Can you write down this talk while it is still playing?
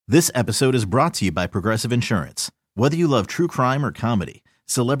This episode is brought to you by Progressive Insurance. Whether you love true crime or comedy,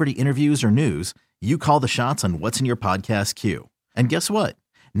 celebrity interviews or news, you call the shots on what's in your podcast queue. And guess what?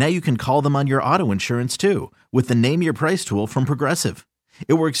 Now you can call them on your auto insurance too with the Name Your Price tool from Progressive.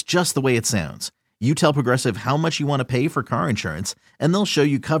 It works just the way it sounds. You tell Progressive how much you want to pay for car insurance, and they'll show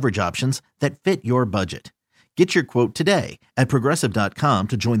you coverage options that fit your budget. Get your quote today at Progressive.com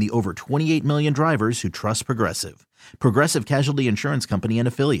to join the over 28 million drivers who trust Progressive. Progressive Casualty Insurance Company and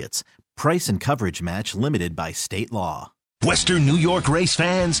Affiliates. Price and coverage match limited by state law. Western New York race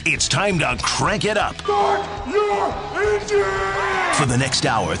fans, it's time to crank it up. Start your engine! For the next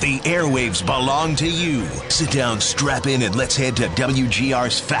hour, the airwaves belong to you. Sit down, strap in, and let's head to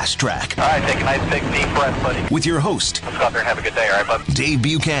WGR's Fast Track. All right, take a nice big deep breath, buddy. With your host, Let's go out there and have a good day, all right, bud? Dave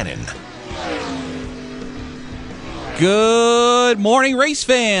Buchanan. Good morning, race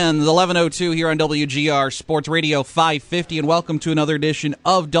fans. 11:02 here on WGR Sports Radio 550, and welcome to another edition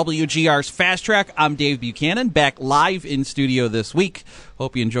of WGR's Fast Track. I'm Dave Buchanan, back live in studio this week.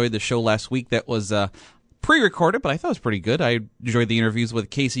 Hope you enjoyed the show last week. That was pre-recorded, but I thought it was pretty good. I enjoyed the interviews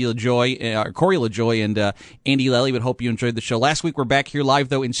with Corey LaJoy and Andy Lally, but hope you enjoyed the show. Last week, we're back here live,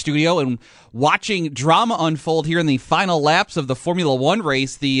 though, in studio and watching drama unfold here in the final laps of the Formula One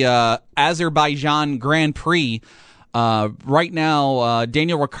race, the Azerbaijan Grand Prix. Right now,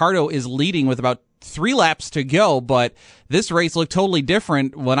 Daniel Ricciardo is leading with about 3 laps to go, but this race looked totally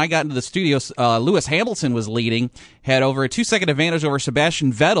different. When I got into the studio, Lewis Hamilton was leading, had over a 2-second advantage over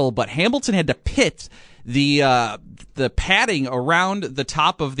Sebastian Vettel, but Hamilton had to pit the padding around the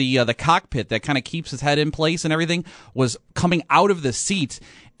top of the cockpit that kind of keeps his head in place and everything was coming out of the seat.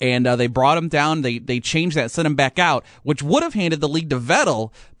 And they brought him down. They changed that, sent him back out, which would have handed the lead to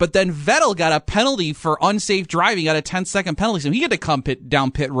Vettel. But then Vettel got a penalty for unsafe driving, got a 10-second penalty, so he had to come down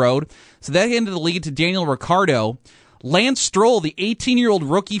pit road. So that handed the lead to Daniel Ricciardo. Lance Stroll, the 18-year-old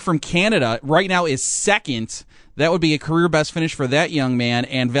rookie from Canada, right now is second. That would be a career best finish for that young man.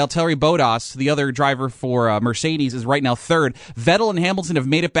 And Valtteri Bottas, the other driver for Mercedes, is right now third. Vettel and Hamilton have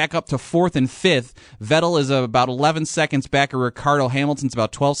made it back up to fourth and fifth. Vettel is about 11 seconds back of Ricciardo. Hamilton's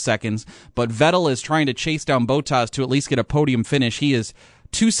about 12 seconds. But Vettel is trying to chase down Bottas to at least get a podium finish. He is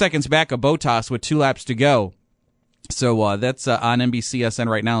 2 seconds back of Bottas with 2 laps to go. So that's on NBCSN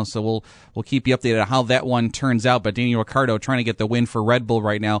right now, so we'll keep you updated on how that one turns out. But Daniel Ricciardo trying to get the win for Red Bull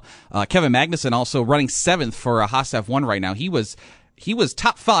right now. Kevin Magnussen also running 7th for Haas F1 right now. He was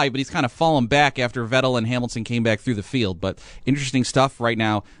top 5, but he's kind of fallen back after Vettel and Hamilton came back through the field. But interesting stuff right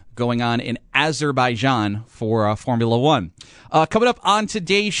now going on in Azerbaijan for Formula One. Coming up on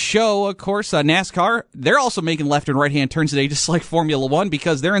today's show, of course, NASCAR. They're also making left and right-hand turns today, just like Formula One,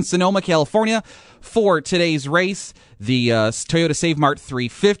 because they're in Sonoma, California for today's race. The Toyota Save Mart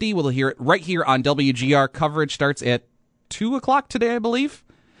 350. We'll hear it right here on WGR. Coverage starts at 2 o'clock today, I believe.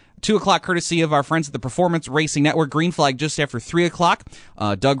 2 o'clock, courtesy of our friends at the Performance Racing Network. Green flag just after 3 o'clock.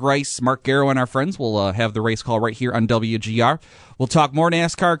 Doug Rice, Mark Garrow, and our friends will have the race call right here on WGR. We'll talk more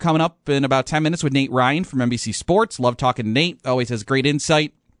NASCAR coming up in about 10 minutes with Nate Ryan from NBC Sports. Love talking to Nate. Always has great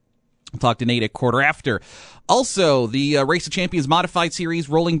insight. We'll talk to Nate at quarter after. Also, the Race of Champions Modified Series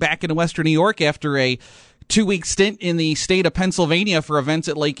rolling back into Western New York after a 2-week stint in the state of Pennsylvania for events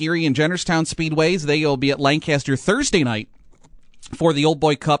at Lake Erie and Jennerstown Speedways. They will be at Lancaster Thursday night for the Old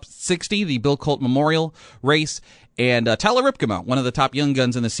Boy Cup 60, the Bill Colt Memorial Race. And Tyler Ripkema, one of the top young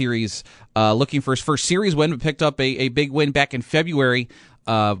guns in the series, looking for his first series win, but picked up a big win back in February,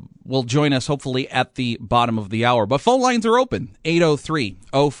 will join us hopefully at the bottom of the hour. But phone lines are open, 803-0550,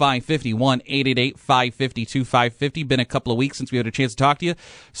 1-888-550-2550. Been a couple of weeks since we had a chance to talk to you,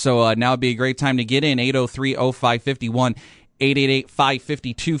 so now would be a great time to get in, 803-0550,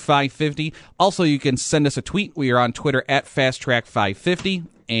 1-888-550-2550. Also, you can send us a tweet. We are on Twitter at FastTrack550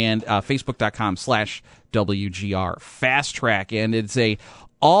 and Facebook.com/WGR Fast Track. And it's a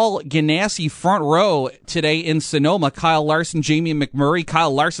all Ganassi front row today in Sonoma. Kyle Larson, Jamie McMurray.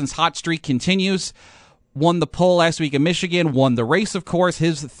 Kyle Larson's hot streak continues. Won the pole last week in Michigan. Won the race, of course.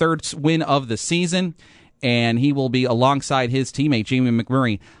 His third win of the season. And he will be alongside his teammate, Jamie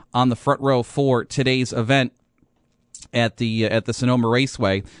McMurray, on the front row for today's event at the Sonoma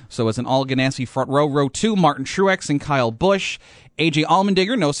Raceway. So it's an all Ganassi front row. Row 2, Martin Truex and Kyle Busch. AJ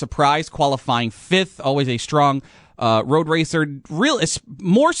Allmendinger, no surprise, qualifying 5th. Always a strong road racer. It's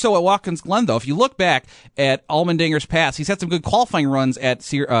more so at Watkins Glen, though. If you look back at Allmendinger's past, he's had some good qualifying runs at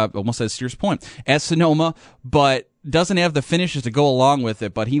Sears Point, at Sonoma, but doesn't have the finishes to go along with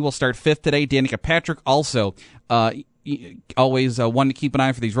it. But he will start 5th today. Danica Patrick also always one to keep an eye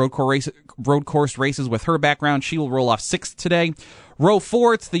on for these road course races with her background. She will roll off 6th today. Row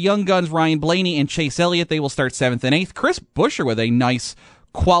 4, it's the young guns Ryan Blaney and Chase Elliott. They will start 7th and 8th. Chris Buescher with a nice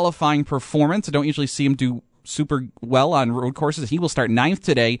qualifying performance. I don't usually see him do super well on road courses. He will start 9th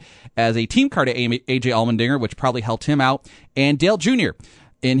today as a team car to A.J. Allmendinger, which probably helped him out. And Dale Jr.,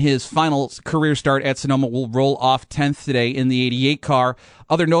 in his final career start at Sonoma, will roll off 10th today in the 88 car.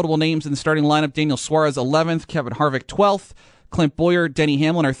 Other notable names in the starting lineup: Daniel Suarez 11th, Kevin Harvick 12th, Clint Bowyer, Denny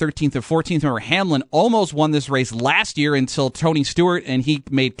Hamlin are 13th and 14th. Remember, Hamlin almost won this race last year until Tony Stewart, and he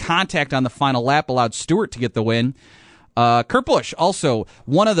made contact on the final lap, allowed Stewart to get the win. Kurt Busch, also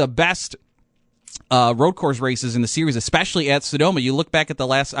one of the best road course races in the series, especially at Sonoma. You look back at the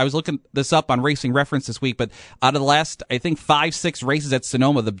last, I was looking this up on Racing Reference this week, but out of the last, I think, 5-6 races at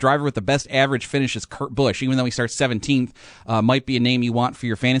Sonoma, the driver with the best average finish is Kurt Busch, even though he starts 17th. Might be a name you want for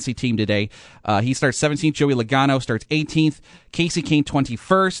your fantasy team today. He starts 17th. Joey Logano starts 18th. Casey Kane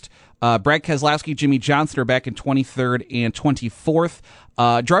 21st. Brad Keselowski, Jimmy Johnson are back in 23rd and 24th.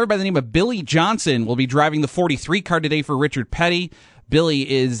 Driver by the name of Billy Johnson will be driving the 43 car today for Richard Petty. Billy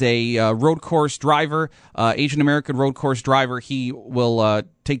is a road course driver, Asian American road course driver. He will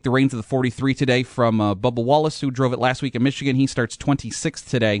take the reins of the 43 today from Bubba Wallace, who drove it last week in Michigan. He starts 26th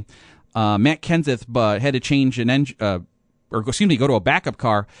today. Matt Kenseth had to change an engine, go to a backup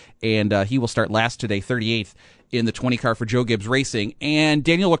car, and he will start last today, 38th. In the 20 car for Joe Gibbs Racing. And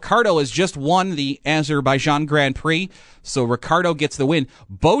Daniel Ricciardo has just won the Azerbaijan Grand Prix, so Ricciardo gets the win.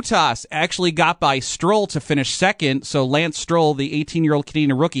 Bottas actually got by Stroll to finish second, so Lance Stroll, the 18-year-old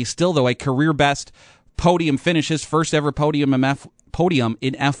Canadian rookie, still, though, a career-best podium finish, his first-ever podium in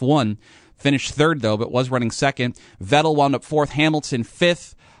F1. Finished third, though, but was running second. Vettel wound up fourth, Hamilton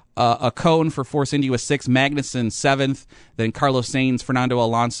fifth. Ocon for Force India was sixth, Magnussen seventh, then Carlos Sainz, Fernando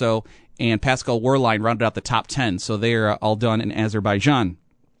Alonso, and Pascal Wehrlein rounded out the top 10, so they're all done in Azerbaijan.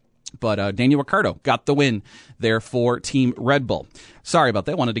 But Daniel Ricciardo got the win there for Team Red Bull. Sorry about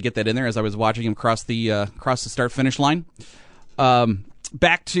that. Wanted to get that in there as I was watching him cross the start-finish line.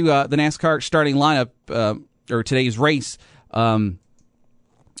 Back to the NASCAR starting lineup, or today's race.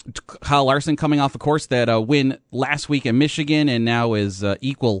 Kyle Larson coming off a course that win last week in Michigan and now is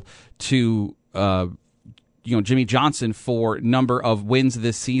equal to Jimmy Johnson for number of wins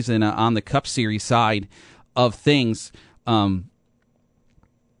this season on the Cup Series side of things. But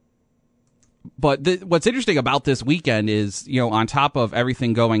what's interesting about this weekend is, on top of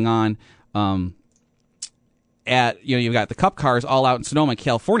everything going on, you've got the Cup cars all out in Sonoma,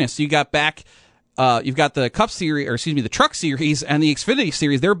 California. So you got back. You've got the Cup Series, the Truck Series and the Xfinity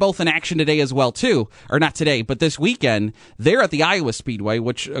Series. They're both in action today as well, too. Or not today, but this weekend. They're at the Iowa Speedway,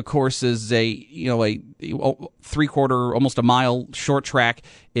 which, of course, is a 3/4, almost a mile short track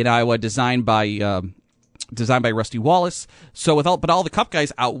in Iowa, designed by Rusty Wallace. So but all the Cup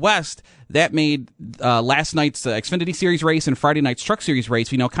guys out west, that made last night's Xfinity Series race and Friday night's Truck Series race,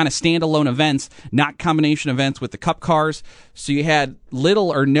 kind of standalone events, not combination events with the Cup cars. So you had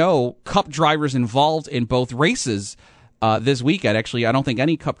little or no Cup drivers involved in both races this weekend. Actually, I don't think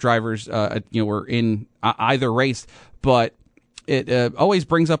any Cup drivers were in either race, but it always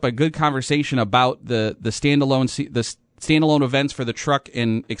brings up a good conversation about the standalone events for the Truck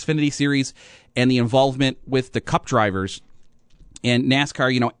and Xfinity Series and the involvement with the Cup drivers. And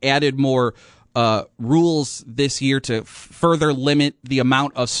NASCAR, added more rules this year to further limit the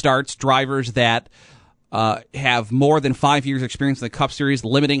amount of starts drivers that have more than 5 years experience in the Cup Series,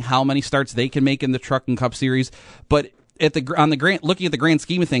 limiting how many starts they can make in the Truck and Cup Series. But looking at the grand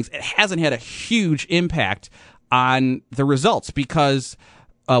scheme of things, it hasn't had a huge impact on the results because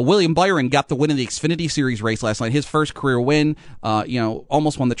William Byron got the win in the Xfinity Series race last night, his first career win.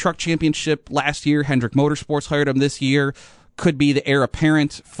 Almost won the Truck Championship last year. Hendrick Motorsports hired him this year. Could be the heir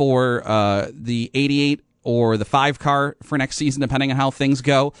apparent for the 88 or the 5 car for next season, depending on how things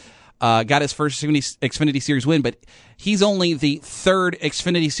go. Got his first Xfinity Series win, but he's only the third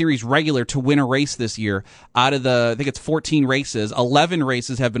Xfinity Series regular to win a race this year. Out of I think it's 14 races, 11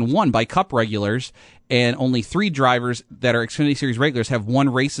 races have been won by Cup regulars, and only 3 drivers that are Xfinity Series regulars have won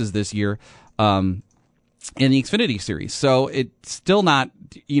races this year in the Xfinity Series. So it's still not,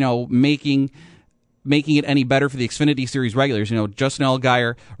 making it any better for the Xfinity Series regulars. Justin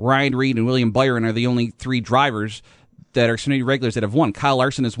Allgaier, Ryan Reed, and William Byron are the only 3 drivers that are Xfinity regulars that have won. Kyle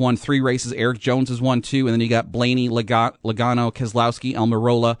Larson has won 3 races. Eric Jones has won 2. And then you got Blaney, Logano, Keselowski,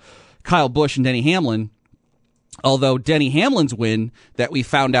 Almirola, Kyle Busch, and Denny Hamlin. Although Denny Hamlin's win that we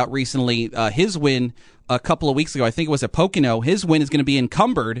found out recently, his win a couple of weeks ago, I think it was at Pocono, his win is going to be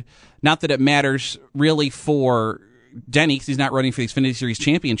encumbered. Not that it matters really for Denny because he's not running for the Xfinity Series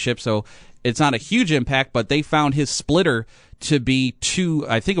Championship, so it's not a huge impact, but they found his splitter to be too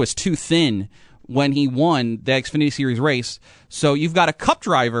thin when he won the Xfinity Series race. So you've got a Cup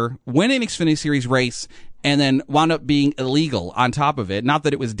driver win an Xfinity Series race and then wound up being illegal on top of it. Not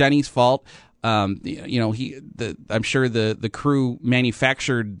that it was Denny's fault. I'm sure the crew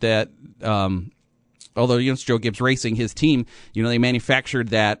manufactured that. Although it's Joe Gibbs Racing, his team, they manufactured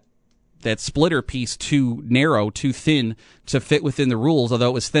that splitter piece too narrow, too thin to fit within the rules. Although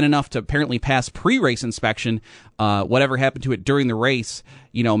it was thin enough to apparently pass pre-race inspection, whatever happened to it during the race,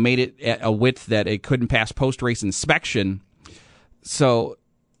 made it at a width that it couldn't pass post-race inspection. So,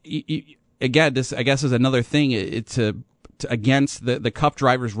 again, this I guess is another thing against the Cup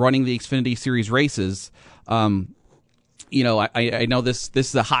drivers running the Xfinity Series races. I know this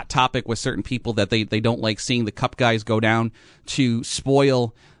is a hot topic with certain people that they don't like seeing the Cup guys go down to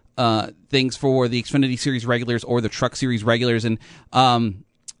spoil things for the Xfinity Series regulars or the Truck Series regulars, and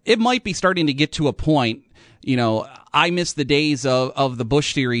it might be starting to get to a point. I miss the days of the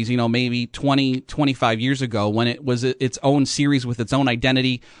Busch Series, maybe 20, 25 years ago when it was its own series with its own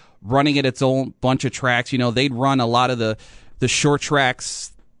identity, running at its own bunch of tracks. They'd run a lot of the short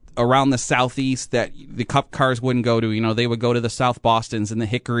tracks around the Southeast that the Cup cars wouldn't go to. They would go to the South Bostons and the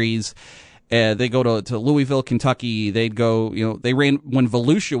Hickories. They go to Louisville, Kentucky. They'd go, they ran when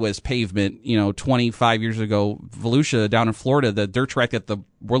Volusia was pavement, 25 years ago. Volusia down in Florida, the dirt track that the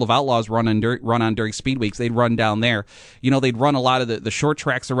World of Outlaws run on during speed weeks, they'd run down there. They'd run a lot of the short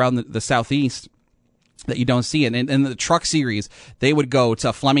tracks around the Southeast that you don't see. And in the Truck Series, they would go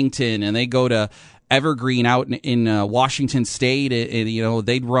to Flemington and they go to Evergreen out in Washington State.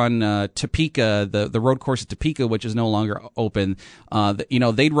 They'd run Topeka, the road course at Topeka, which is no longer open.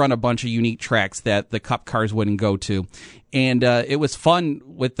 They'd run a bunch of unique tracks that the Cup cars wouldn't go to, and it was fun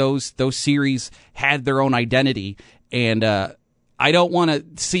with those series had their own identity. And I don't want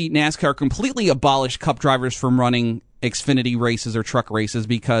to see NASCAR completely abolish Cup drivers from running Xfinity races or truck races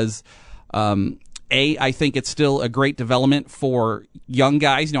because. I think it's still a great development for young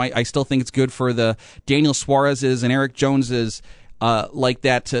guys. I still think it's good for the Daniel Suarez's and Eric Jones's like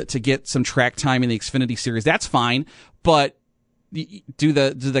that to get some track time in the Xfinity Series. That's fine, but do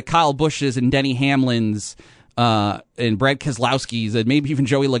the Kyle Busches and Denny Hamlins and Brad Keselowski's and maybe even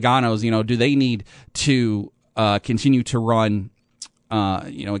Joey Logano's, do they need to continue to run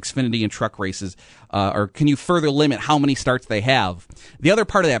Xfinity and truck races, or can you further limit how many starts they have? The other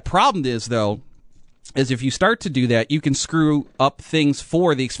part of that problem is if you start to do that, you can screw up things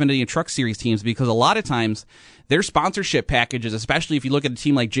for the Xfinity and Truck Series teams because a lot of times their sponsorship packages, especially if you look at a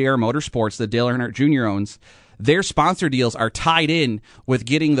team like JR Motorsports that Dale Earnhardt Jr. owns, their sponsor deals are tied in with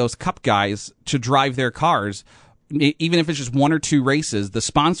getting those Cup guys to drive their cars. Even if it's just one or two races, the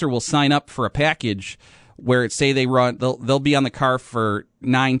sponsor will sign up for a package where it say they'll be on the car for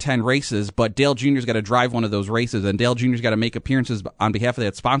 9-10 races, but Dale Jr.'s got to drive one of those races, and Dale Jr.'s got to make appearances on behalf of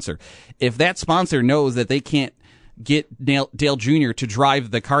that sponsor. If that sponsor knows that they can't get Dale Jr. to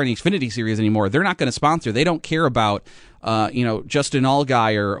drive the car in the Xfinity Series anymore, they're not going to sponsor. They don't care about Justin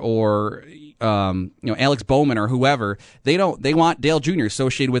Allgaier or Alex Bowman or whoever. They want Dale Jr.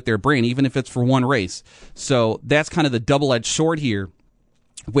 associated with their brand, even if it's for one race. So that's kind of the double-edged sword here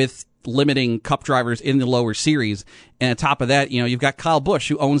with limiting Cup drivers in the lower series. And on top of that, you've got Kyle Busch,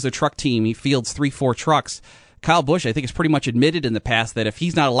 who owns the truck team. He fields 3-4 trucks. Kyle Busch, I think, has pretty much admitted in the past that if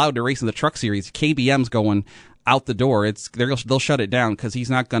he's not allowed to race in the truck series, KBM's going out the door. They'll shut it down because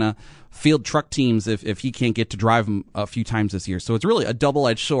he's not going to field truck teams if he can't get to drive them a few times this year. So it's really a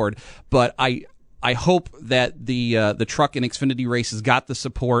double-edged sword. But I hope that the truck and Xfinity races got the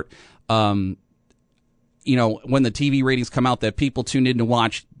support. When the TV ratings come out, that people tune in to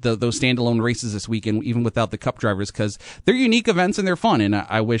watch those standalone races this weekend, even without the Cup drivers, because they're unique events and they're fun. And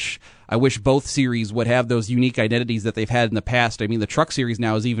I wish both series would have those unique identities that they've had in the past. I mean, the Truck Series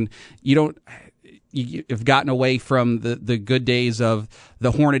now is even you've gotten away from the good days of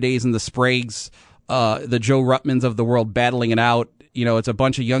the Hornadays and the Spragues, the Joe Ruttmans of the world battling it out. It's a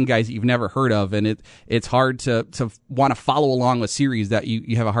bunch of young guys that you've never heard of, and it's hard to want to follow along with series that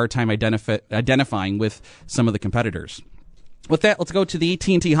you have a hard time identifying with some of the competitors. With that, let's go to the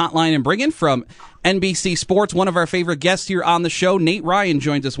AT&T hotline and bring in from NBC Sports, one of our favorite guests here on the show. Nate Ryan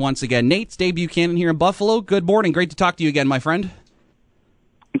joins us once again. Nate, it's Dave Buchanan here in Buffalo. Good morning. Great to talk to you again, my friend.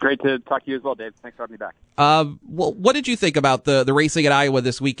 Great to talk to you as well, Dave. Thanks for having me back. Well, what did you think about the racing at Iowa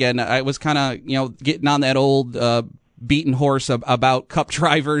this weekend? I was kind of getting on that old beaten horse about Cup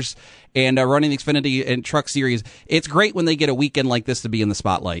drivers and running the Xfinity and Truck Series. It's great when they get a weekend like this to be in the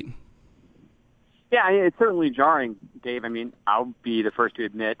spotlight. Yeah, it's certainly jarring, Dave. I mean, I'll be the first to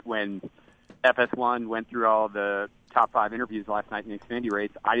admit when FS1 went through all the top 5 interviews last night in the Xfinity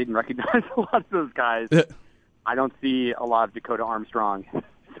race, I didn't recognize a lot of those guys. I don't see a lot of Dakota Armstrong.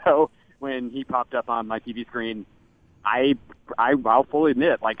 So when he popped up on my TV screen, I'll fully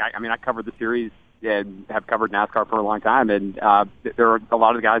admit, I covered the series and have covered NASCAR for a long time, and there are a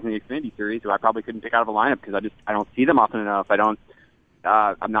lot of the guys in the Xfinity Series who I probably couldn't pick out of a lineup because I don't see them often enough. I'm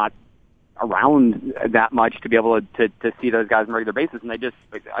not around that much to be able to see those guys on a regular basis, and they just,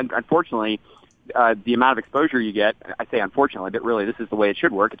 unfortunately, the amount of exposure you get, I say unfortunately, but really this is the way it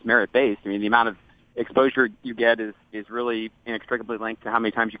should work. It's merit-based. I mean, the amount of exposure you get is really inextricably linked to how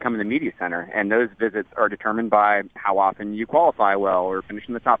many times you come in the media center, and those visits are determined by how often you qualify well or finish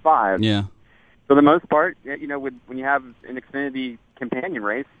in the top 5. Yeah. For the most part, when you have an Xfinity companion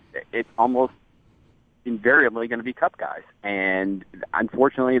race, it's almost invariably going to be Cup guys, and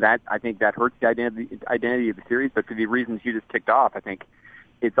unfortunately, I think that hurts the identity of the series. But for the reasons you just ticked off, I think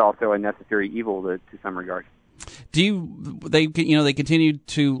it's also a necessary evil to some regard. They continue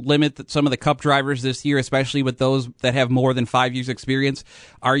to limit some of the Cup drivers this year, especially with those that have more than 5 years experience.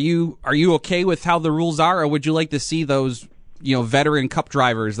 Are you okay with how the rules are, or would you like to see those veteran Cup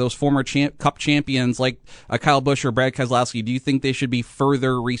drivers, those former Cup champions like Kyle Busch or Brad Keselowski? Do you think they should be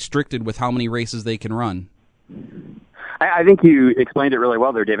further restricted with how many races they can run? I think you explained it really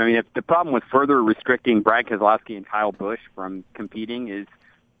well there, Dave. I mean, if the problem with further restricting Brad Keselowski and Kyle Busch from competing is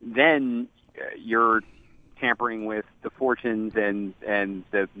then you're tampering with the fortunes and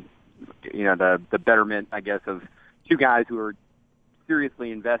the betterment, I guess, of two guys who are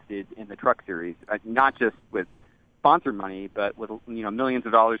seriously invested in the truck series, not just with sponsored money, but with millions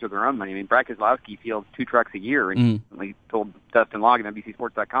of dollars of their own money. I mean, Brad Keselowski fields 2 trucks a year, and he told Dustin Logg at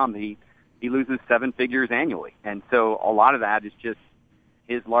NBCSports.com that he loses 7 figures annually, and so a lot of that is just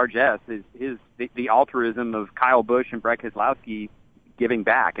his largesse, is the altruism of Kyle Busch and Brad Keselowski giving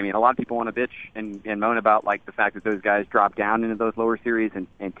back. I mean, a lot of people want to bitch and moan about like the fact that those guys drop down into those lower series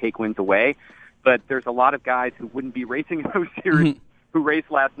and take wins away, but there's a lot of guys who wouldn't be racing in those series. Who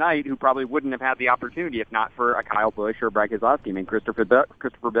raced last night, who probably wouldn't have had the opportunity if not for a Kyle Busch or Brad Keselowski. I mean, Christopher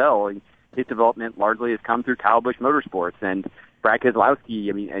Bell, his development largely has come through Kyle Busch Motorsports, and Brad Keselowski.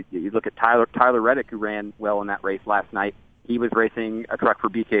 I mean, you look at Tyler Reddick, who ran well in that race last night. He was racing a truck for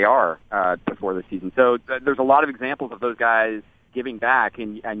BKR before the season. So there's a lot of examples of those guys giving back,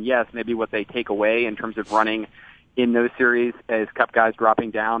 and yes, maybe what they take away in terms of running in those series as Cup guys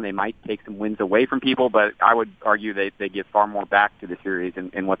dropping down, they might take some wins away from people, but I would argue they give far more back to the series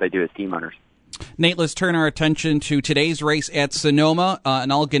in what they do as team owners. Nate, let's turn our attention to today's race at Sonoma,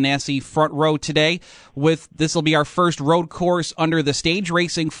 an all Ganassi front row today. This will be our first road course under the stage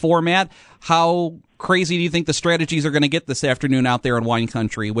racing format. How crazy do you think the strategies are going to get this afternoon out there in wine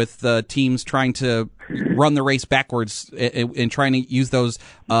country with the teams trying to run the race backwards and trying to use those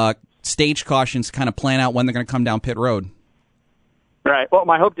stage cautions to kind of plan out when they're going to come down pit road? Right. Well,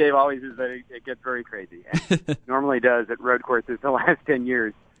 my hope, Dave, always is that it gets very crazy. And it normally does at road courses the last 10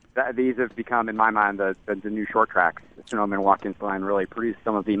 years. These have become, in my mind, the new short tracks. Sonoma and Watkins Glen really produce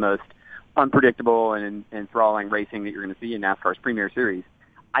some of the most unpredictable and enthralling racing that you're going to see in NASCAR's Premier Series.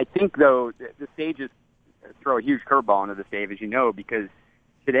 I think, though, the stages throw a huge curveball into this, Dave, as you know, because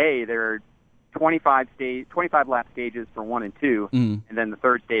today there are 25 lap stages for 1 and 2, and then the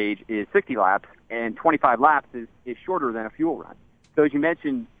third stage is 60 laps, and 25 laps is shorter than a fuel run. So as you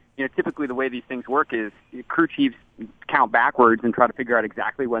mentioned, typically the way these things work is crew chiefs count backwards and try to figure out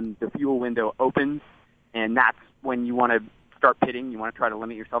exactly when the fuel window opens, and that's when you want to start pitting. You want to try to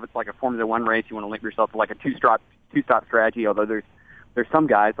limit yourself. It's like a Formula One race. You want to limit yourself to like a two-stop strategy, although there's some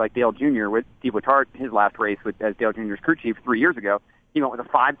guys like Dale Jr. with Steve Letarte, his last race as Dale Jr.'s crew chief 3 years ago, he went with a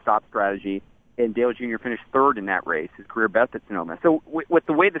 5-stop strategy, and Dale Jr. finished third in that race, his career best at Sonoma. So with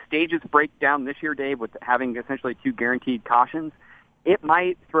the way the stages break down this year, Dave, with having essentially 2 guaranteed cautions,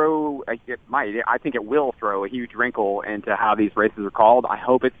 I think it will throw a huge wrinkle into how these races are called. I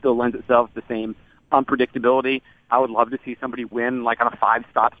hope it still lends itself to the same unpredictability. I would love to see somebody win like on a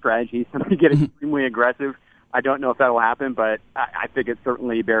 5-stop strategy, somebody get extremely aggressive. I don't know if that will happen, but I think it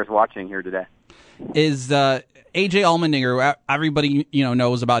certainly bears watching here today. Is A.J. Allmendinger, everybody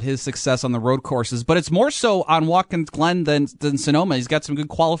knows about his success on the road courses, but it's more so on Watkins Glen than Sonoma. He's got some good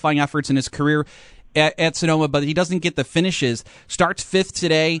qualifying efforts in his career at Sonoma, but he doesn't get the finishes. Starts 5th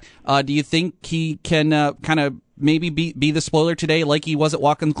today. Do you think he can kind of maybe be the spoiler today, like he was at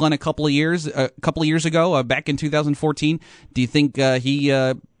Watkins Glen a couple of years ago, back in 2014? Do you think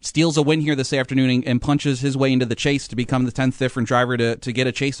he steals a win here this afternoon and punches his way into the chase to become the 10th different driver to get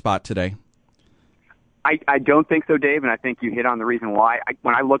a chase spot today? I don't think so, Dave, and I think you hit on the reason why.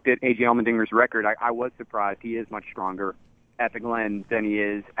 When I looked at A.J. Allmendinger's record, I was surprised. He is much stronger at the Glen than he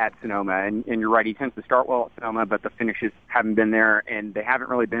is at Sonoma. And you're right, he tends to start well at Sonoma, but the finishes haven't been there, and they haven't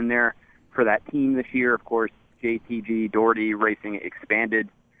really been there for that team this year. Of course, JTG Doherty Racing expanded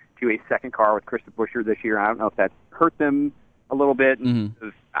to a second car with Christopher Buescher this year. I don't know if that's hurt them a little bit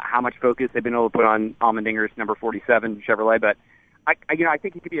of how much focus they've been able to put on Allmendinger's number 47 Chevrolet. But I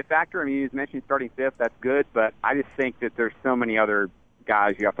think it could be a factor. I mean, you mentioned starting fifth. That's good, but I just think that there's so many other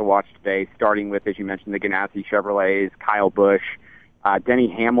guys you have to watch today, starting with, as you mentioned, the Ganassi Chevrolets, Kyle Busch. Denny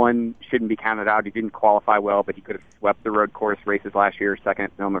Hamlin shouldn't be counted out. He didn't qualify well, but he could have swept the road course races last year. Second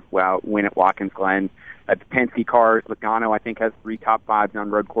at Sonoma, win at Watkins Glen. The Penske cars, Logano, I think, has 3 top 5s on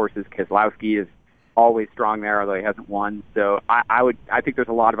road courses. Keselowski is always strong there, although he hasn't won. So I think there's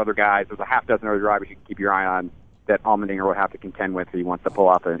a lot of other guys. There's a half dozen other drivers you can keep your eye on that Allmendinger will have to contend with if he wants to pull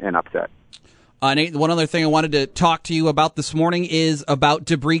off an upset. Nate, one other thing I wanted to talk to you about this morning is about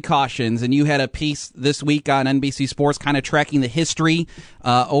debris cautions, and you had a piece this week on NBC Sports kind of tracking the history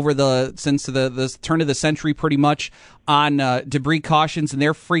since the turn of the century pretty much on debris cautions and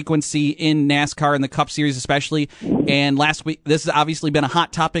their frequency in NASCAR and the Cup Series especially. And last week, this has obviously been a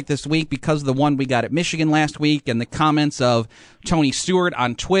hot topic this week because of the one we got at Michigan last week and the comments of Tony Stewart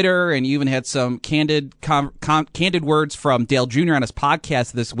on Twitter, and you even had some candid words from Dale Jr. on his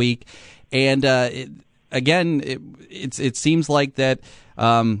podcast this week. And it seems like that,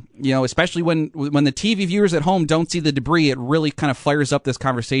 especially when the TV viewers at home don't see the debris, it really kind of fires up this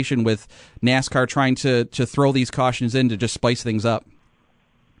conversation with NASCAR trying to throw these cautions in to just spice things up.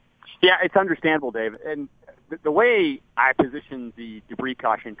 Yeah, it's understandable, Dave. And the way I position the debris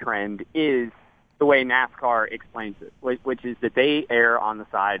caution trend is the way NASCAR explains it, which is that they err on the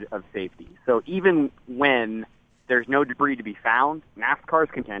side of safety. So even when there's no debris to be found,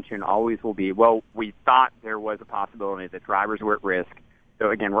 NASCAR's contention always will be, well, we thought there was a possibility that drivers were at risk.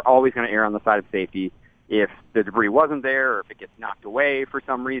 So again, we're always going to err on the side of safety. If the debris wasn't there or if it gets knocked away for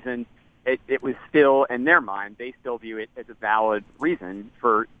some reason, it was still, in their mind, they still view it as a valid reason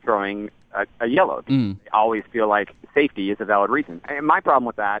for throwing a yellow. They always feel like safety is a valid reason. And my problem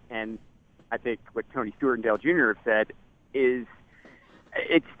with that, and I think what Tony Stewart and Dale Jr. have said, is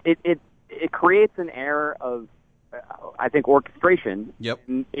it creates an air of, I think, orchestration. Yep.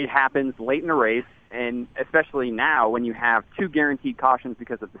 And it happens late in a race, and especially now when you have 2 guaranteed cautions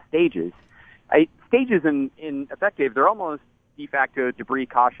because of the stages. Stages in effective, they're almost de facto debris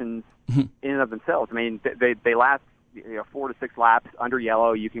cautions in and of themselves. I mean, they last 4 to 6 laps under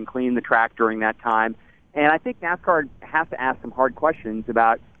yellow. You can clean the track during that time. And I think NASCAR has to ask some hard questions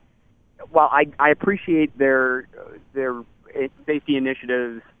about, while I appreciate their safety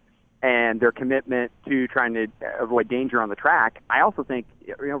initiatives and their commitment to trying to avoid danger on the track, I also think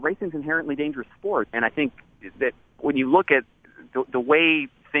racing's an inherently dangerous sport. And I think that when you look at the way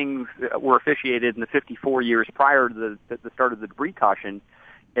things were officiated in the 54 years prior to the start of the debris caution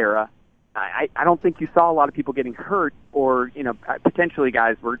era, I don't think you saw a lot of people getting hurt, or potentially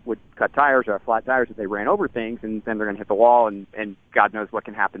guys would cut tires or have flat tires if they ran over things, and then they're going to hit the wall, and God knows what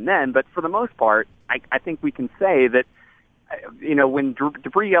can happen then. But for the most part, I think we can say that when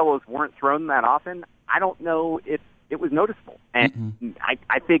debris yellows weren't thrown that often, I don't know if it was noticeable. And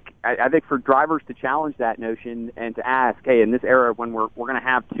I think for drivers to challenge that notion and to ask, hey, in this era when we're going to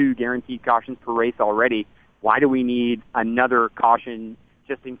have 2 guaranteed cautions per race already, why do we need another caution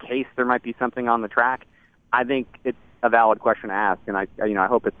just in case there might be something on the track? I think it's a valid question to ask, and I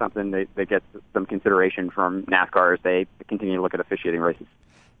hope it's something that gets some consideration from NASCAR as they continue to look at officiating races.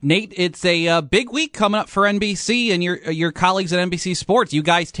 Nate, it's a big week coming up for NBC and your colleagues at NBC Sports. You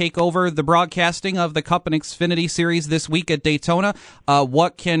guys take over the broadcasting of the Cup and Xfinity Series this week at Daytona.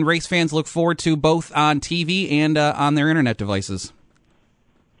 What can race fans look forward to both on TV and on their internet devices?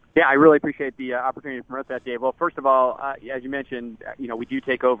 Yeah, I really appreciate the opportunity to promote that, Dave. Well, first of all, as you mentioned, we do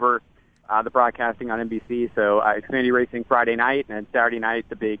take over the broadcasting on NBC. So Xfinity Racing Friday night, and Saturday night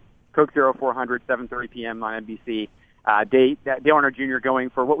the big Coke 0400, 7:30 p.m. on NBC. Dale Earnhardt Jr. going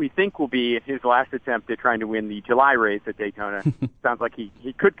for what we think will be his last attempt at trying to win the July race at Daytona. Sounds like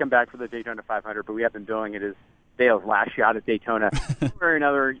he could come back for the Daytona 500, but we have been billing it as Dale's last shot at Daytona. One way or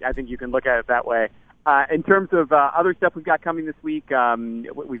another, I think you can look at it that way. In terms of other stuff we've got coming this week,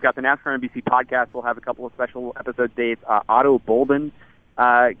 we've got the NASCAR NBC podcast. We'll have a couple of special episode dates. Otto Bolden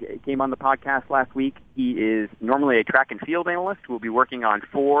came on the podcast last week. He is normally a track and field analyst who will be working on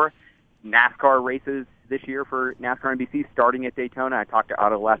 4 NASCAR races this year for NASCAR NBC, starting at Daytona. I talked to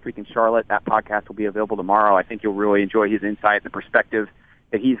Otto last week in Charlotte. That podcast will be available tomorrow. I think you'll really enjoy his insight and the perspective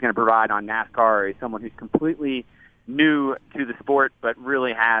that he's going to provide on NASCAR as someone who's completely new to the sport, but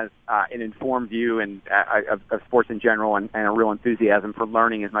really has an informed view and of sports in general, and a real enthusiasm for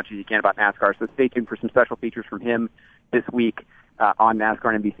learning as much as you can about NASCAR. So stay tuned for some special features from him this week on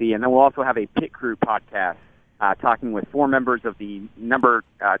NASCAR and NBC. And then we'll also have a Pit Crew podcast talking with 4 members of the number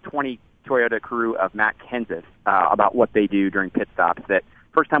 20 Toyota crew of Matt Kenseth about what they do during pit stops that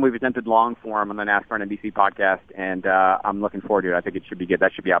first time we've attempted long form on the NASCAR and NBC podcast, and I'm looking forward to it. I think it should be good.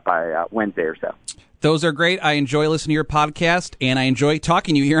 That should be out by Wednesday or so. Those are great. I enjoy listening to your podcast, and I enjoy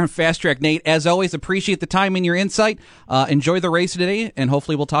talking to you here on Fast Track. Nate, as always, appreciate the time and your insight. Enjoy the race today, and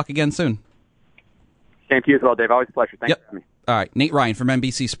hopefully we'll talk again soon. Same to you as well, Dave. Always a pleasure. Thanks for having me. All right, Nate Ryan from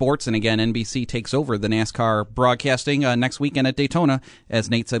NBC Sports, and again, NBC takes over the NASCAR broadcasting next weekend at Daytona, as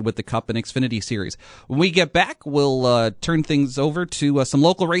Nate said, with the Cup and Xfinity Series. When we get back, we'll turn things over to some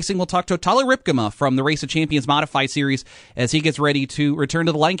local racing. We'll talk to Tyler Ripkema from the Race of Champions Modified Series as he gets ready to return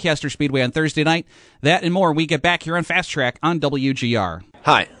to the Lancaster Speedway on Thursday night. That and more when we get back here on Fast Track on WGR.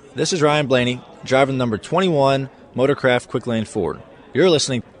 Hi, this is Ryan Blaney, driving number 21 Motorcraft Quick Lane Ford. You're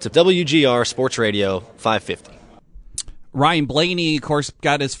listening to WGR Sports Radio 550. Ryan Blaney, of course,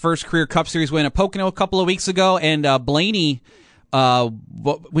 got his first career Cup Series win at Pocono a couple of weeks ago, and Blaney,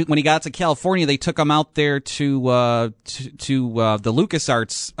 when he got to California, they took him out there to the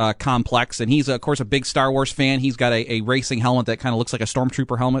LucasArts complex, and he's, of course, a big Star Wars fan. He's got a racing helmet that kind of looks like a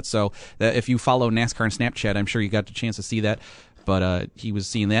Stormtrooper helmet, so if you follow NASCAR and Snapchat, I'm sure you got a chance to see that. But he was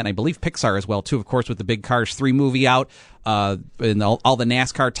seeing that, and I believe Pixar as well, too, of course, with the Big Cars 3 movie out. And all the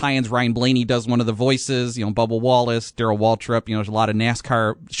NASCAR tie-ins, Ryan Blaney does one of the voices, Bubba Wallace, Darrell Waltrip, there's a lot of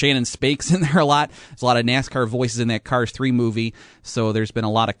NASCAR, Shannon Spakes in there a lot. There's a lot of NASCAR voices in that Cars 3 movie, so there's been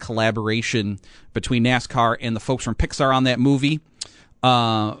a lot of collaboration between NASCAR and the folks from Pixar on that movie.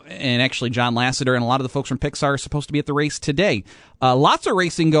 And actually John Lasseter and a lot of the folks from Pixar are supposed to be at the race today. Lots of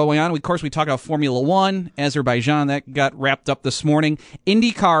racing going on. Of course, we talked about Formula One, Azerbaijan, that got wrapped up this morning.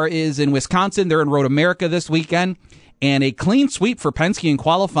 IndyCar is in Wisconsin. They're in Road America this weekend. And a clean sweep for Penske in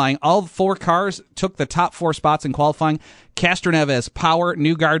qualifying. All 4 cars took the top 4 spots in qualifying. Castroneves, Power,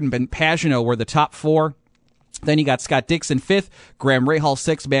 Newgarden, and Pagenaud were the top 4. Then you got Scott Dixon 5th, Graham Rahal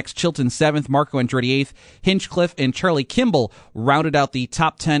 6th, Max Chilton 7th, Marco Andretti 8th, Hinchcliffe and Charlie Kimball rounded out the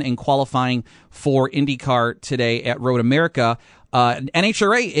top 10 in qualifying for IndyCar today at Road America.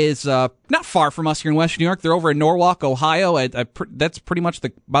 NHRA is not far from us here in Western New York. They're over in Norwalk, Ohio. That's pretty much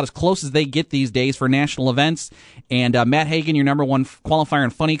about as close as they get these days for national events. And Matt Hagan, your number 1 qualifier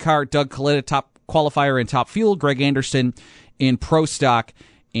in Funny Car, Doug Kalitta, top qualifier in Top Fuel, Greg Anderson in Pro Stock.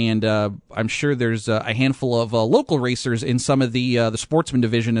 And I'm sure there's a handful of local racers in some of the sportsman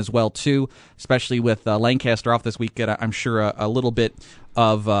division as well, too, especially with Lancaster off this weekend. I'm sure a little bit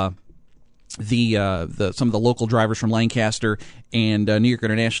of some of the local drivers from Lancaster and New York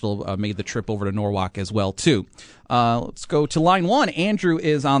International made the trip over to Norwalk as well, too. Let's go to line 1. Andrew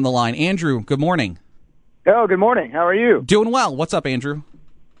is on the line. Andrew, good morning. Oh, good morning. How are you? Doing well. What's up, Andrew?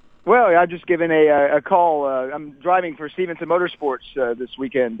 Well, I've just given a call. I'm driving for Stevenson Motorsports this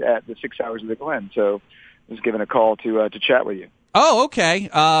weekend at the 6 Hours of the Glen, so I was given a call to chat with you. Oh, okay.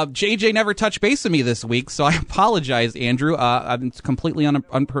 JJ never touched base with me this week, so I apologize, Andrew. I'm completely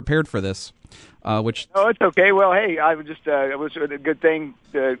unprepared for this. Oh, it's okay. Well, hey, I was just it was a good thing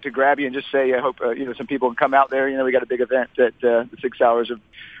to grab you and just say I hope some people can come out there. We got a big event at the 6 Hours of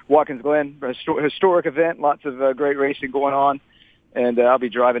Watkins Glen, a historic event, lots of great racing going on. And I'll be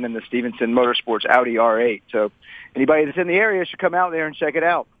driving in the Stevenson Motorsports Audi R8. So anybody that's in the area should come out there and check it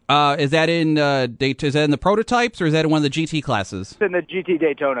out. Is that in the prototypes, or is that in one of the GT classes? It's in the GT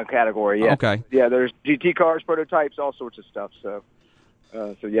Daytona category, yeah. Okay. Yeah, there's GT cars, prototypes, all sorts of stuff. So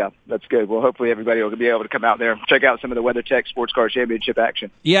yeah, that's good. Well, hopefully everybody will be able to come out there and check out some of the WeatherTech Sports Car Championship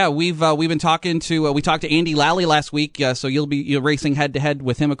action. Yeah, we've been talking to we talked to Andy Lally last week, so you'll be racing head to head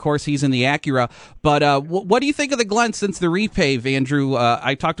with him. Of course, he's in the Acura. But what do you think of the Glen since the repave, Andrew?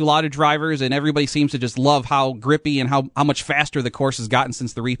 I talked to a lot of drivers, and everybody seems to just love how grippy and how much faster the course has gotten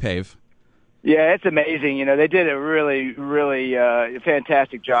since the repave. Yeah, it's amazing. They did a really, really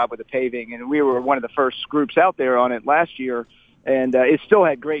fantastic job with the paving, and we were one of the first groups out there on it last year. And it still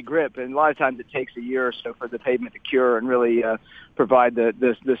had great grip, and a lot of times it takes a year or so for the pavement to cure and really provide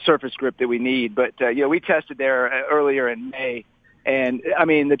the surface grip that we need. But we tested there earlier in May, and I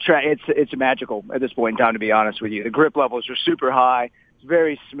mean the track it's magical at this point in time. To be honest with you, the grip levels are super high. It's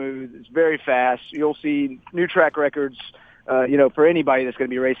very smooth. It's very fast. You'll see new track records. For anybody that's going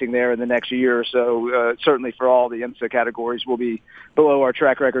to be racing there in the next year or so, certainly for all the IMSA categories, will be below our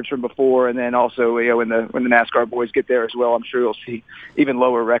track records from before. And then also, when the NASCAR boys get there as well, I'm sure you'll see even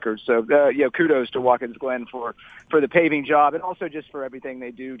lower records. So, kudos to Watkins Glen for the paving job, and also just for everything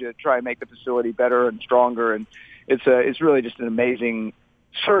they do to try and make the facility better and stronger. And it's really just an amazing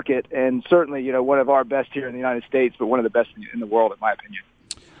circuit, and certainly, one of our best here in the United States, but one of the best in the world, in my opinion.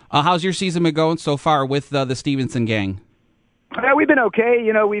 How's your season been going so far with the Stevenson gang? Yeah, we've been okay.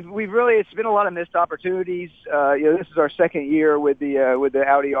 We've really, it's been a lot of missed opportunities. This is our second year with the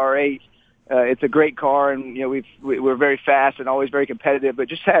Audi R8. It's a great car, and we're very fast and always very competitive, but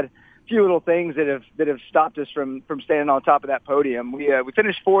just had a few little things that have stopped us from standing on top of that podium. We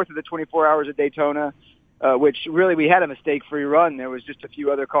finished fourth at the 24 Hours of Daytona, which really we had a mistake-free run. There was just a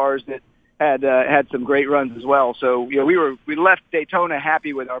few other cars that had some great runs as well. So we left Daytona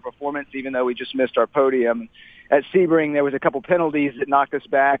happy with our performance, even though we just missed our podium. At Sebring, there was a couple penalties that knocked us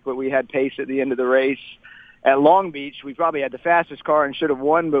back, but we had pace at the end of the race. At Long Beach, we probably had the fastest car and should have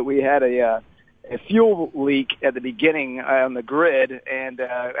won, but we had a fuel leak at the beginning on the grid, and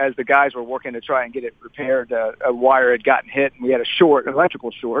as the guys were working to try and get it repaired, a wire had gotten hit, and we had an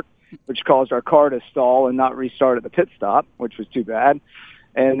electrical short, which caused our car to stall and not restart at the pit stop, which was too bad.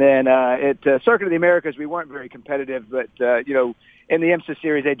 And then at Circuit of the Americas, we weren't very competitive, but in the IMSA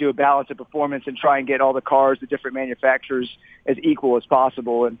series, they do a balance of performance and try and get all the cars, the different manufacturers, as equal as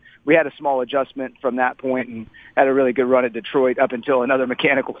possible. And we had a small adjustment from that point and had a really good run at Detroit up until another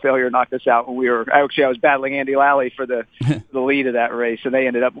mechanical failure knocked us out. When I was battling Andy Lally for the lead of that race, and they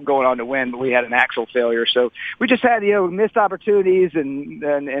ended up going on to win, but we had an axle failure. So we just had missed opportunities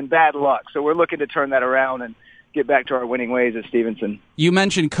and bad luck. So we're looking to turn that around and get back to our winning ways at Stevenson. You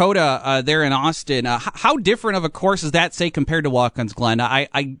mentioned COTA there in Austin. How different of a course is that, say, compared to Watkins Glen?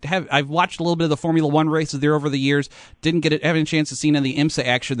 I've watched a little bit of the Formula One races there over the years. Didn't having a chance to see any of the IMSA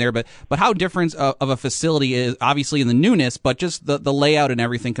action there, but how different of a facility is, obviously in the newness, but just the layout and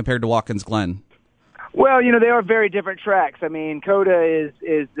everything compared to Watkins Glen? Well, they are very different tracks. I mean, COTA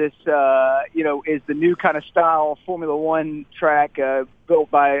is this, is the new kind of style Formula One track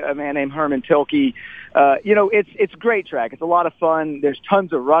built by a man named Herman Tilke. It's a great track. It's a lot of fun. There's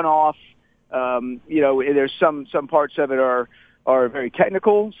tons of runoff. There's some parts of it are very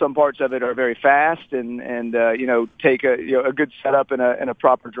technical. Some parts of it are very fast and take a good setup and a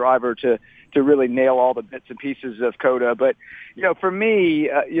proper driver to really nail all the bits and pieces of COTA. But, for me,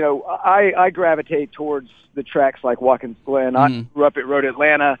 I gravitate towards the tracks like Watkins Glen. I grew up at Road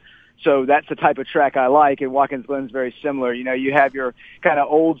Atlanta, so that's the type of track I like, and Watkins Glen's very similar. You have your kind of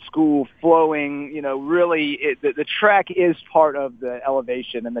old school flowing, really the track is part of the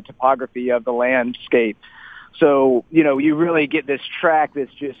elevation and the topography of the landscape. So, you really get this track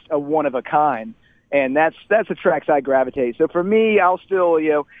that's just a one of a kind. And that's the tracks I gravitate. So for me, I'll still,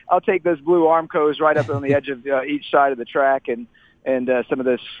 I'll take those blue Armcos right up on the edge of each side of the track, and some of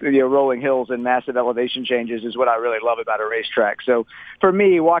this, rolling hills and massive elevation changes is what I really love about a racetrack. So for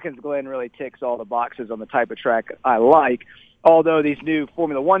me, Watkins Glen really ticks all the boxes on the type of track I like. Although these new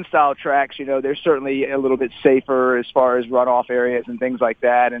Formula One style tracks, they're certainly a little bit safer as far as runoff areas and things like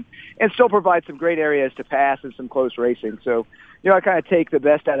that, and still provide some great areas to pass and some close racing. So, I kind of take the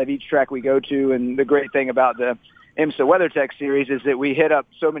best out of each track we go to, and the great thing about the IMSA WeatherTech series is that we hit up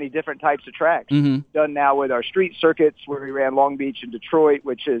so many different types of tracks. Done now with our street circuits, where we ran Long Beach and Detroit,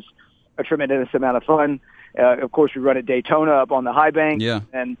 which is a tremendous amount of fun. Of course, we run at Daytona up on the high bank,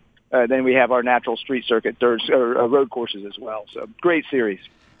 and then we have our natural street circuit road courses as well. So great series.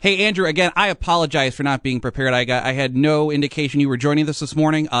 Hey, Andrew, again, I apologize for not being prepared. I had no indication you were joining us this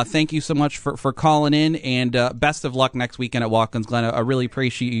morning. Thank you so much for calling in, and best of luck next weekend at Watkins Glen. I really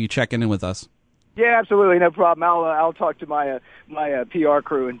appreciate you checking in with us. Yeah, absolutely, no problem. I'll talk to my PR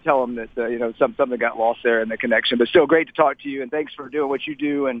crew and tell them that something got lost there in the connection. But still, great to talk to you, and thanks for doing what you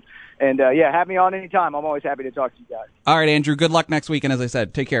do. And have me on anytime. I'm always happy to talk to you guys. All right, Andrew. Good luck next weekend. As I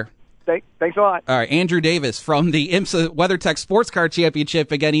said, take care. Thanks a lot. All right, Andrew Davis from the IMSA WeatherTech Sports Car Championship.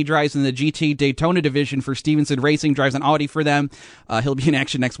 Again, he drives in the GT Daytona division for Stevenson Racing, drives an Audi for them. He'll be in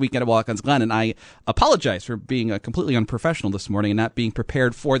action next weekend at Watkins Glen, and I apologize for being completely unprofessional this morning and not being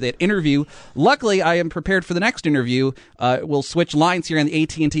prepared for that interview. Luckily, I am prepared for the next interview. We'll switch lines here on the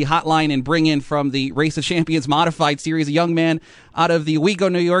AT&T hotline and bring in from the Race of Champions Modified Series a young man out of the Owego,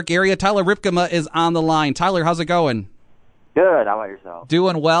 New York area. Tyler Ripkema is on the line. Tyler, how's it going? Good. How about yourself?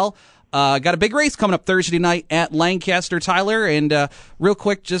 Doing well. Got a big race coming up Thursday night at Lancaster, Tyler. And real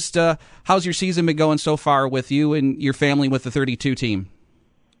quick, just how's your season been going so far with you and your family with the 32 team?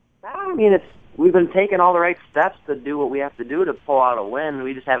 I mean, we've been taking all the right steps to do what we have to do to pull out a win.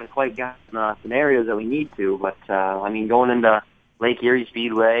 We just haven't quite gotten scenarios that we need to. But, going into Lake Erie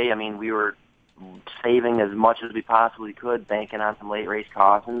Speedway, we were saving as much as we possibly could, banking on some late race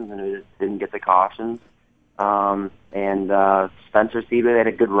cautions, and we just didn't get the cautions. Spencer Speedway had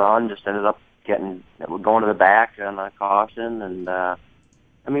a good run, just ended up going to the back on a caution, and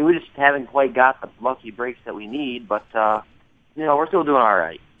we just haven't quite got the lucky breaks that we need, but we're still doing all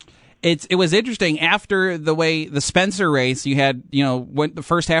right. It was interesting after the Spencer race. You had, went the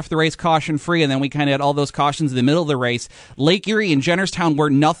first half of the race caution free, and then we kind of had all those cautions in the middle of the race. Lake Erie and Jennerstown were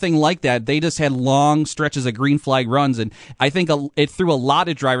nothing like that. They just had long stretches of green flag runs, and I think it threw a lot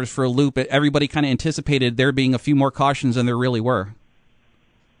of drivers for a loop. Everybody kind of anticipated there being a few more cautions than there really were.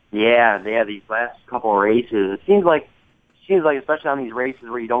 Yeah, these last couple of races, it seems like especially on these races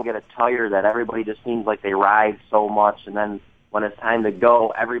where you don't get a tire, that everybody just seems like they ride so much, and then when it's time to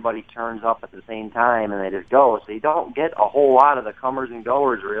go, everybody turns up at the same time and they just go. So you don't get a whole lot of the comers and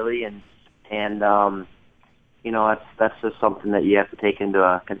goers really, and that's just something that you have to take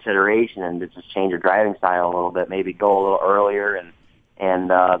into consideration and to just change your driving style a little bit. Maybe go a little earlier and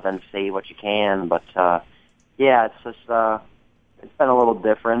then save what you can. But it's just it's been a little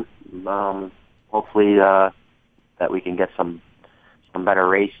different. Hopefully that we can get some better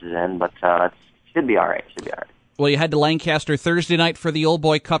races in, but it should be all right. Well, you head to Lancaster Thursday night for the Old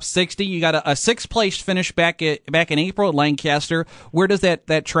Boy Cup 60. You got a sixth-place finish back in April at Lancaster. Where does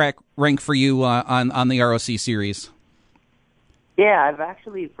that track rank for you on the ROC series? Yeah, I've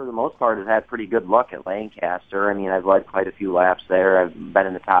actually, for the most part, have had pretty good luck at Lancaster. I mean, I've led quite a few laps there. I've been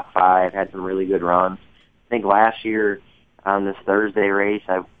in the top 5, had some really good runs. I think last year on this Thursday race,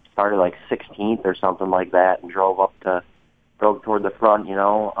 I started like 16th or something like that and drove toward the front,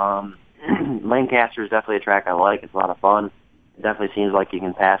 Lancaster is definitely a track I like. It's a lot of fun. It definitely seems like you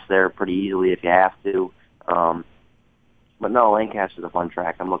can pass there pretty easily if you have to. But no, Lancaster's a fun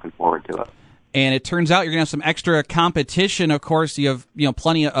track. I'm looking forward to it. And it turns out you're going to have some extra competition. Of course, you have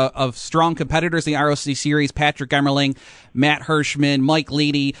plenty of strong competitors in the ROC series. Patrick Emmerling, Matt Hirschman, Mike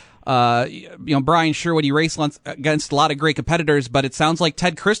Leedy, Brian Sherwood. You race against a lot of great competitors, but it sounds like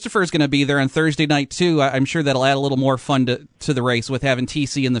Ted Christopher is going to be there on Thursday night too. I'm sure that'll add a little more fun to the race with having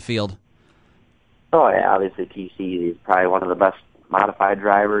TC in the field. Oh yeah, obviously TC is probably one of the best modified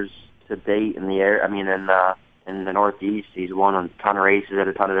drivers to date in the air. I mean, in the Northeast, he's won a ton of races at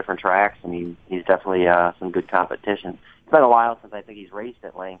a ton of different tracks. I mean, he's definitely some good competition. It's been a while since I think he's raced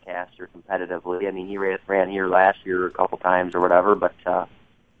at Lancaster competitively. I mean, he ran here last year a couple times or whatever, but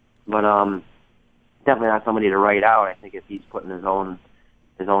definitely not somebody to write out. I think if he's putting his own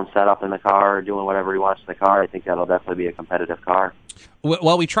setup in the car or doing whatever he wants in the car, I think that'll definitely be a competitive car.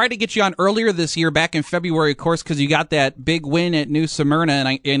 Well, we tried to get you on earlier this year, back in February, of course, because you got that big win at New Smyrna, and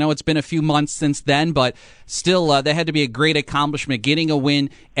I know it's been a few months since then, but still, that had to be a great accomplishment, getting a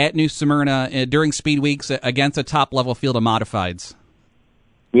win at New Smyrna during Speed Weeks against a top-level field of modifieds.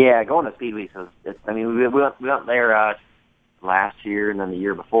 Yeah, going to Speed Weeks, we went there last year and then the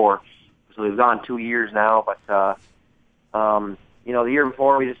year before, so we've gone 2 years now, but the year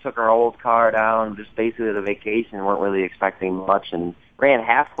before we just took our old car down, just basically as a vacation, weren't really expecting much, and ran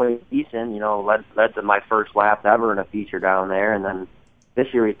halfway decent, led to my first lap ever in a feature down there, and then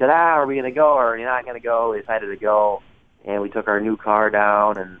this year we said, are we going to go or are we not going to go? We decided to go, and we took our new car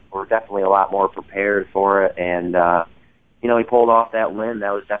down, and we're definitely a lot more prepared for it, and, we pulled off that win.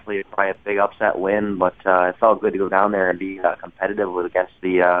 That was definitely probably a big upset win, but it felt good to go down there and be competitive against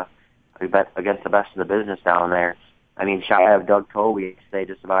the best in the business down there. I mean, shy of Doug Toby, say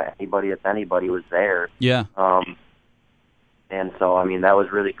just about anybody was there. Yeah. And so, I mean, that was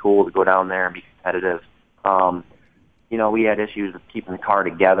really cool to go down there and be competitive. We had issues with keeping the car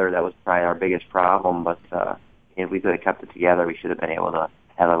together. That was probably our biggest problem, but if we could have kept it together, we should have been able to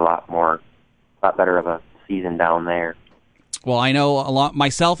have a lot better of a season down there. Well, I know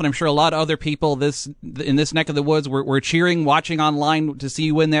myself, and I'm sure a lot of other people in this neck of the woods were cheering, watching online to see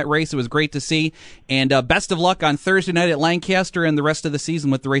you win that race. It was great to see. And best of luck on Thursday night at Lancaster and the rest of the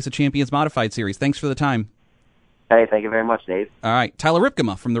season with the Race of Champions Modified Series. Thanks for the time. Hey, thank you very much, Dave. All right, Tyler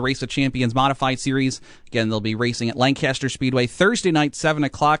Ripkema from the Race of Champions Modified Series. Again, they'll be racing at Lancaster Speedway Thursday night, 7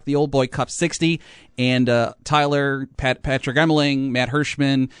 o'clock, the Old Boy Cup 60. And Tyler, Patrick Emmerling, Matt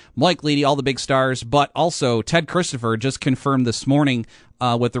Hirschman, Mike Leedy, all the big stars, but also Ted Christopher just confirmed this morning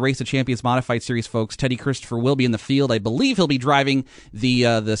with the Race of Champions Modified Series folks. Teddy Christopher will be in the field. I believe he'll be driving the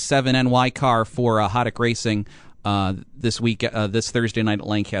 7NY car for Haddock Racing this week, this Thursday night at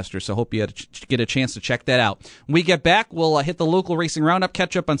Lancaster. So hope you get a chance to check that out. When we get back, we'll hit the local racing roundup,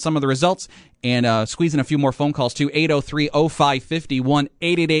 catch up on some of the results, and squeeze in a few more phone calls too. 803-0550,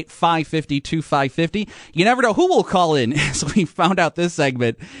 1-888-550-2550. You never know who will call in. So we found out this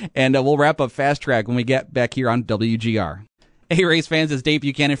segment, and we'll wrap up Fast Track when we get back here on WGR. Hey, race fans, it's Dave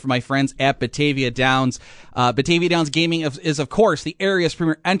Buchanan from my friends at Batavia Downs. Batavia Downs Gaming is, of course, the area's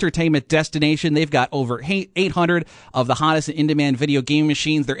premier entertainment destination. They've got over 800 of the hottest and in-demand video game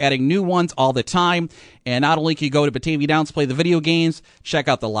machines. They're adding new ones all the time. And not only can you go to Batavia Downs, play the video games, check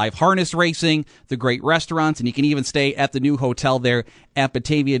out the live harness racing, the great restaurants, and you can even stay at the new hotel there at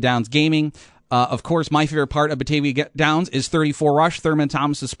Batavia Downs Gaming. Of course, my favorite part of Batavia Downs is 34 Rush, Thurman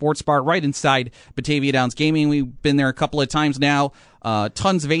Thomas's sports bar right inside Batavia Downs Gaming. We've been there a couple of times now.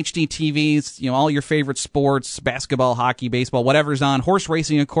 Tons of HD TVs, all your favorite sports, basketball, hockey, baseball, whatever's on. Horse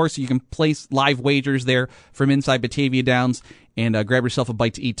racing, of course, you can place live wagers there from inside Batavia Downs. And grab yourself a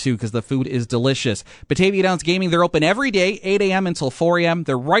bite to eat, too, because the food is delicious. Batavia Downs Gaming, they're open every day, 8 a.m. until 4 a.m.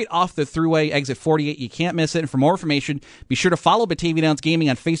 They're right off the Thruway, exit 48. You can't miss it. And for more information, be sure to follow Batavia Downs Gaming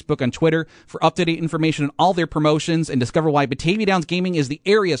on Facebook and Twitter for up-to-date information on all their promotions and discover why Batavia Downs Gaming is the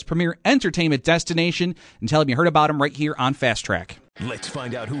area's premier entertainment destination. And tell them you heard about them right here on Fast Track. Let's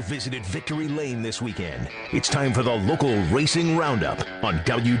find out who visited Victory Lane this weekend. It's time for the local racing roundup on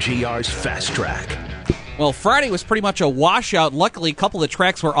WGR's Fast Track. Well, Friday was pretty much a washout. Luckily, a couple of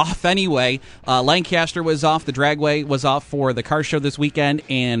tracks were off anyway. Lancaster was off, the Dragway was off for the car show this weekend,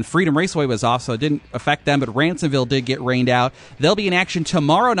 and Freedom Raceway was off, so it didn't affect them, but Ransomville did get rained out. They'll be in action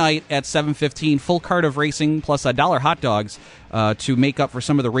tomorrow night at 7:15, full cart of racing plus $1 hot dogs to make up for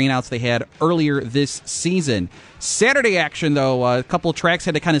some of the rainouts they had earlier this season. Saturday action, though, a couple of tracks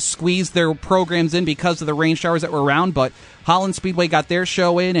had to kind of squeeze their programs in because of the rain showers that were around, but Holland Speedway got their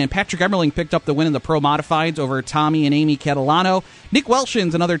show in, and Patrick Emmerling picked up the win in the Pro Modifieds over Tommy and Amy Catalano. Nick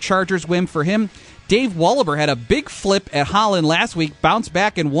Welshins, another Chargers win for him. Dave Wallaber had a big flip at Holland last week, bounced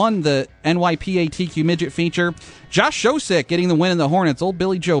back and won the NYPA TQ Midget feature. Josh Shosik getting the win in the Hornets, old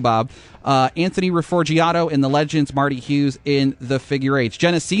Billy Joe Bob. Anthony Riforgiato in the Legends, Marty Hughes in the Figure Eights.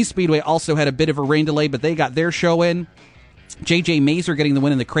 Genesee Speedway also had a bit of a rain delay, but they got their show in. J.J. Mazer getting the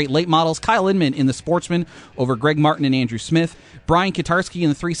win in the Crate Late Models. Kyle Inman in the Sportsman over Greg Martin and Andrew Smith. Brian Katarski in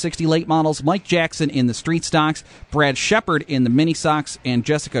the 360 Late Models. Mike Jackson in the Street Stocks. Brad Shepard in the Mini Stocks. And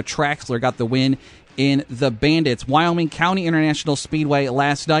Jessica Traxler got the win in the Bandits. Wyoming County International Speedway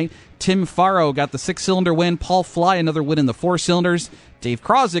last night. Tim Faro got the 6-cylinder win. Paul Fly another win in the 4-cylinders. Dave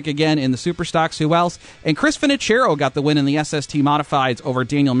Krozik again in the Super Stocks. Who else? And Chris Finicero got the win in the SST Modifieds over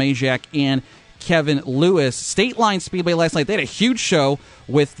Daniel Majak and Kevin Lewis. State Line Speedway last night, they had a huge show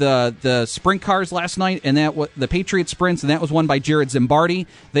with the sprint cars last night, and that was the Patriot Sprints, and that was won by Jared Zimbardi.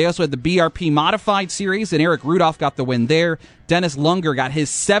 They also had the BRP Modified Series, and Eric Rudolph got the win there. Dennis Lunger got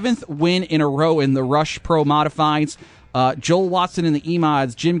his 7th win in a row in the Rush Pro Modifieds. Joel Watson in the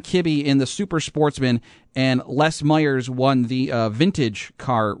E-Mods, Jim Kibbe in the Super Sportsman, and Les Myers won the vintage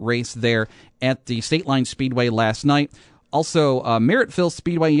car race there at the State Line Speedway last night. Also, Merrittville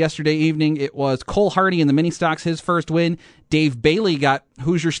Speedway yesterday evening, it was Cole Hardy in the Mini Stocks, his first win. Dave Bailey got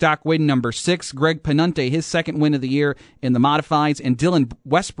Hoosier Stock win number 6. Greg Penunte, his second win of the year in the Modifieds. And Dylan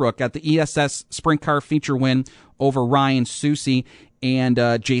Westbrook got the ESS Sprint Car feature win over Ryan Susi and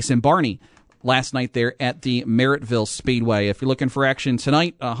Jason Barney last night there at the Merrittville Speedway. If you're looking for action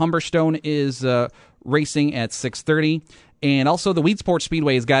tonight, Humberstone is racing at 6:30. And also, the Weedsport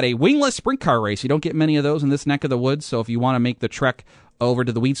Speedway has got a wingless sprint car race. You don't get many of those in this neck of the woods, so if you want to make the trek over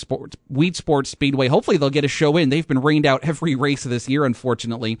to the Weedsport Speedway, hopefully they'll get a show in. They've been rained out every race of this year,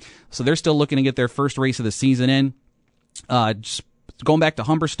 unfortunately, so they're still looking to get their first race of the season in. Just going back to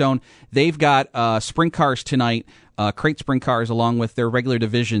Humberstone, they've got sprint cars tonight, crate sprint cars along with their regular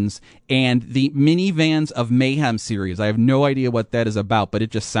divisions, and the Minivans of Mayhem series. I have no idea what that is about, but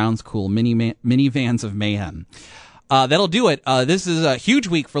it just sounds cool. Minivans of Mayhem. That'll do it. This is a huge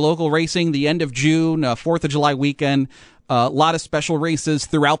week for local racing, the end of June, 4th of July weekend. A lot of special races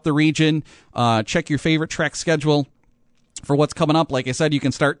throughout the region. Check your favorite track schedule for what's coming up. Like I said, you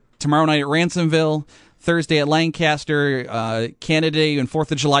can start tomorrow night at Ransomville, Thursday at Lancaster, Canada Day and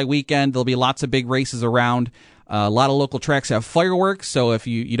 4th of July weekend. There'll be lots of big races around. A lot of local tracks have fireworks, so if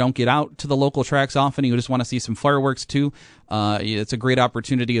you don't get out to the local tracks often, you just want to see some fireworks too, it's a great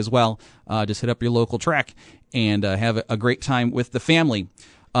opportunity as well. Just hit up your local track and have a great time with the family.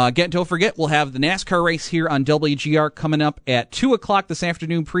 Don't forget, we'll have the NASCAR race here on WGR coming up at 2 o'clock this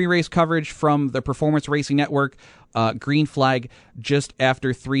afternoon, pre-race coverage from the Performance Racing Network. Green flag just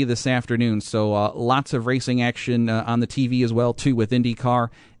after 3 this afternoon. So lots of racing action on the TV as well, too, with IndyCar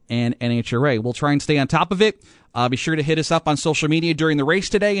and NHRA. We'll try and stay on top of it. Be sure to hit us up on social media during the race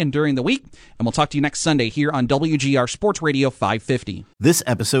today and during the week, and we'll talk to you next Sunday here on WGR Sports Radio 550. This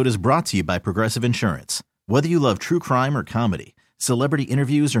episode is brought to you by Progressive Insurance. Whether you love true crime or comedy, celebrity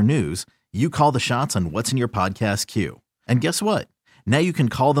interviews or news, you call the shots on what's in your podcast queue. And guess what? Now you can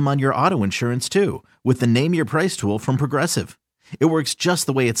call them on your auto insurance too with the Name Your Price tool from Progressive. It works just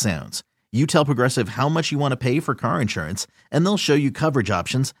the way it sounds. You tell Progressive how much you want to pay for car insurance, and they'll show you coverage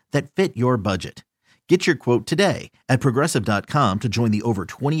options that fit your budget. Get your quote today at Progressive.com to join the over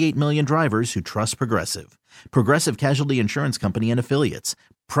 28 million drivers who trust Progressive. Progressive Casualty Insurance Company and Affiliates.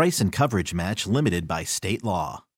 Price and coverage match limited by state law.